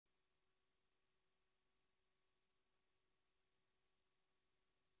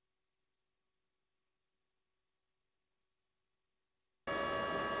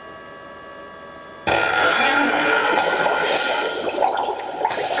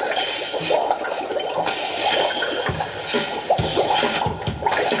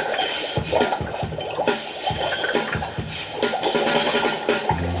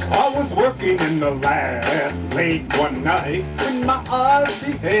the lad late one night when my eyes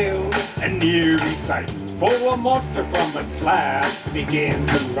beheld an eerie sight. For a monster from its slab began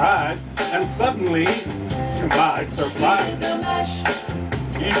to rise, and suddenly, to my surprise,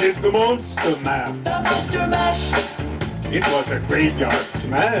 he did the monster mash. The monster mash. It was a graveyard He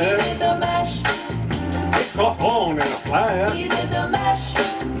smash. did the mash. It caught on in a flash. He did the mash.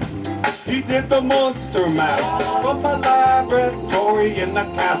 He did the monster mash. From the laboratory in the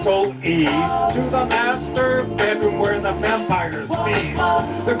castle east to the master bedroom where the vampires feast.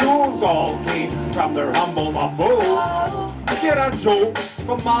 The ghouls all came from their humble abode to get a jolt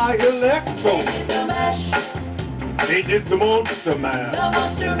from my electrode. He did the mash. They did the monster The mash.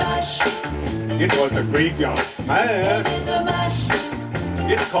 monster mash. It was a graveyard They smash. did the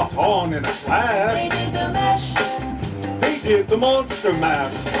mash. It caught on in a They flash. did the mash. They did the monster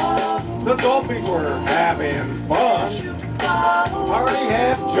mash. The zombies were having fun. Party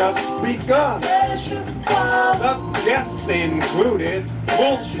had just begun. The guests included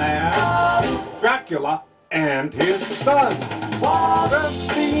Wolfman, Dracula, and his son. The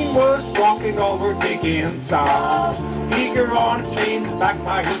scene was rocking, all were digging sound. Eager on chains backed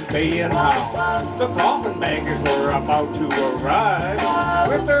by his bay and hound. The coffin bangers were about to arrive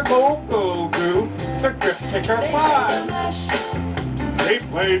with their vocal group, the Crypt Kicker 5. They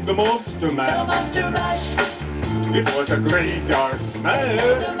played the monster The mash. monster mash. It was a graveyard The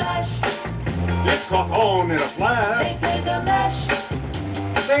smash. mash. It caught on in a They flash. played the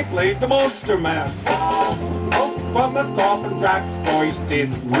mash. They played the monster mash. Out from his coffin, Drax's voice did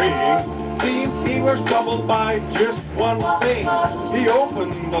ring. Seems he was troubled by just one thing. He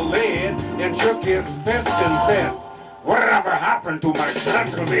opened the lid and shook his fist and said, "Whatever happened to my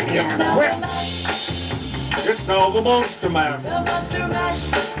gentle medium twist?" It's now the monster mash, The monster mash.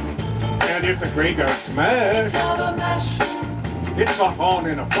 and it's a graveyard smash. It's now the mash. It caught on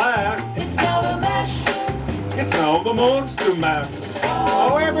in a flash. It's now the mash. It's now the monster mash.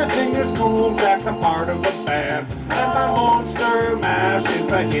 Oh, everything is cool, Jack's a part of the band, and the monster mash is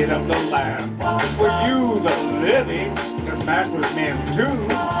the hit of the land. For you, the living, the smash was meant to.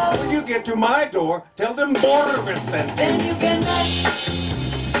 When you get to my door, tell them BORIS sent Then you. you can mash.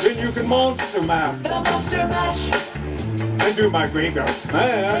 Then you can monster mash The monster mash. and do my graveyard Then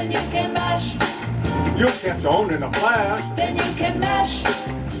smash. you can mash. You'll catch on in a flash. Then you can mash.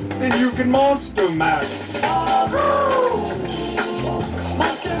 Then you can monster mash.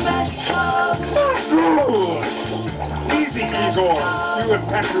 Monster mash. Good. Easy, Igor, you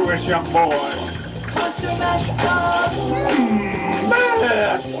impetuous young boy. Monster mash.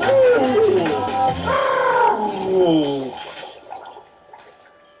 Mash! Ooh.